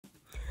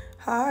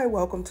Hi,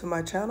 welcome to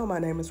my channel. My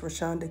name is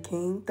Rashonda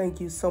King. Thank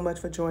you so much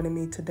for joining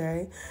me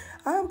today.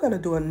 I'm going to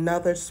do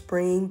another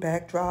spring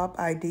backdrop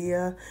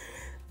idea.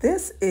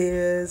 This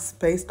is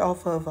based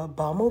off of a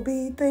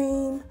bumblebee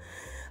theme,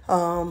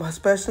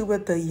 especially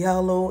with the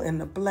yellow and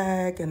the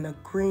black and the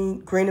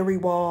greenery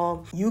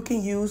wall. You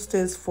can use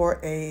this for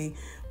a,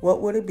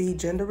 what would it be,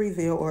 gender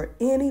reveal or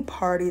any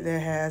party that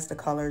has the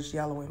colors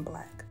yellow and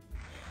black.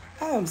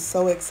 I am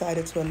so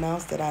excited to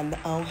announce that I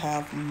now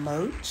have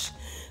merch.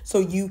 So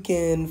you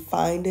can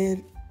find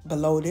it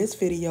below this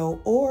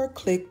video or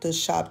click the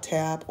shop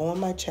tab on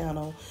my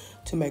channel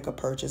to make a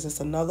purchase. It's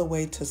another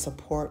way to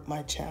support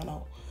my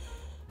channel.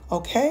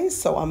 Okay,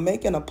 so I'm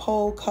making a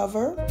pole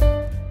cover.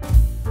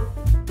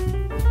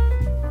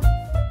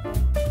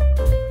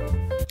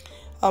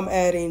 I'm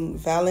adding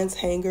valance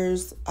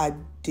hangers. I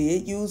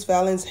did use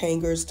valance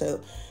hangers to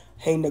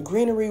hang the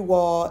greenery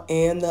wall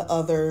and the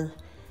other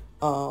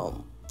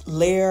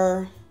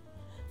layer.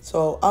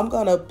 So I'm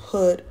gonna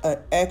put an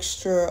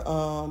extra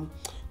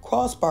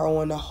crossbar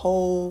on to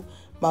hold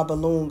my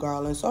balloon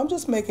garland. So I'm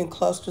just making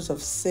clusters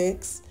of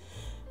 6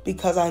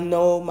 because I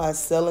know my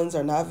ceilings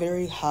are not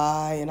very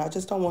high and I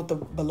just don't want the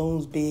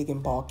balloons big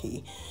and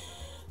bulky.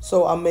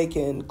 So I'm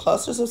making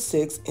clusters of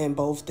 6 in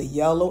both the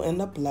yellow and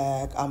the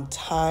black. I'm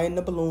tying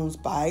the balloons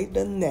by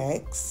the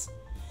necks.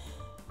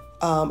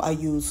 I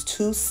used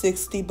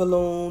 260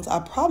 balloons. I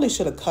probably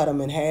should have cut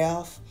them in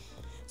half.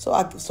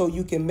 So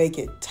you can make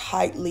it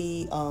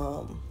tightly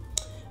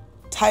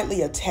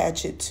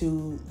attach it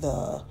to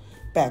the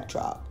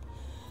backdrop.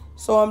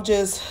 So I'm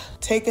just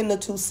taking the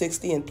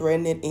 260 and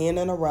threading it in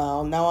and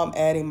around. Now I'm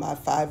adding my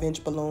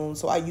 5-inch balloon.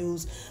 So I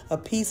use a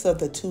piece of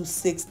the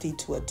 260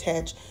 to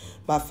attach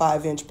my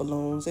 5-inch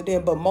balloons.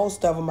 But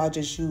most of them I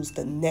just use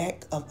the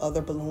neck of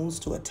other balloons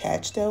to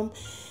attach them.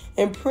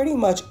 And pretty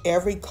much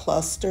every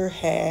cluster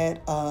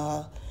had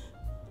a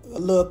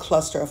little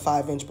cluster of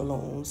 5-inch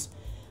balloons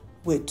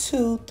with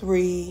 2,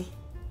 3,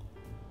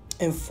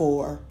 and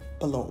 4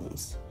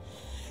 balloons.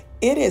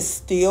 It is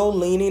still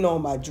leaning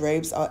on my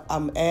drapes.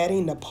 I'm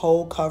adding the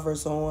pole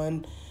covers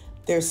on.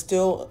 There's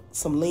still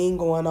some lean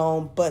going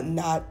on, but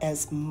not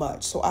as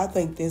much. So I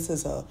think this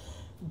is a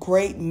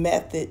great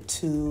method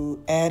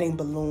to adding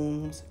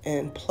balloons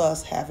and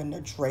plus having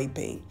the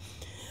draping.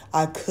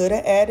 I could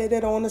have added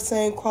it on the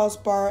same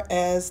crossbar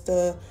as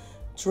the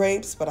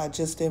drapes, but I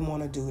just didn't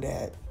want to do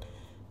that.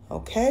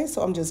 Okay,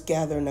 so I'm just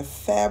gathering the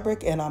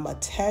fabric and I'm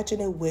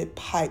attaching it with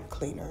pipe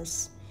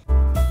cleaners.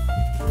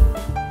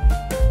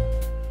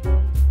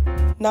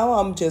 Now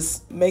I'm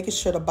just making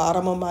sure the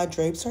bottom of my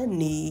drapes are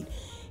neat.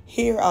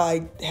 Here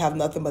I have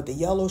nothing but the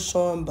yellow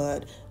showing,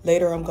 but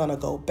later I'm gonna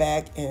go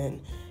back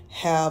and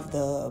have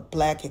the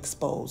black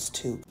exposed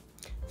too.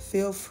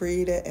 Feel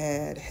free to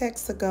add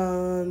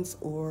hexagons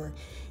or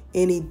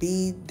any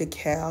bead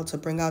decal to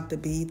bring out the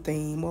bead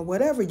theme or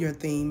whatever your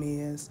theme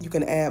is. You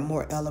can add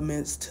more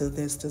elements to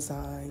this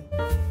design.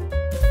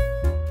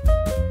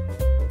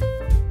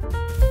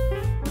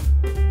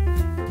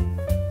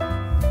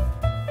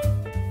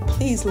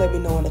 Please let me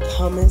know in the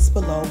comments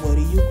below, what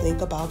do you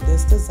think about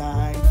this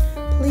design?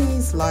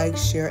 Please like,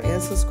 share,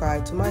 and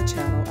subscribe to my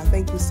channel. I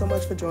thank you so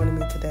much for joining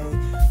me today.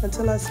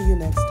 Until I see you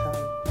next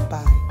time,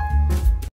 bye.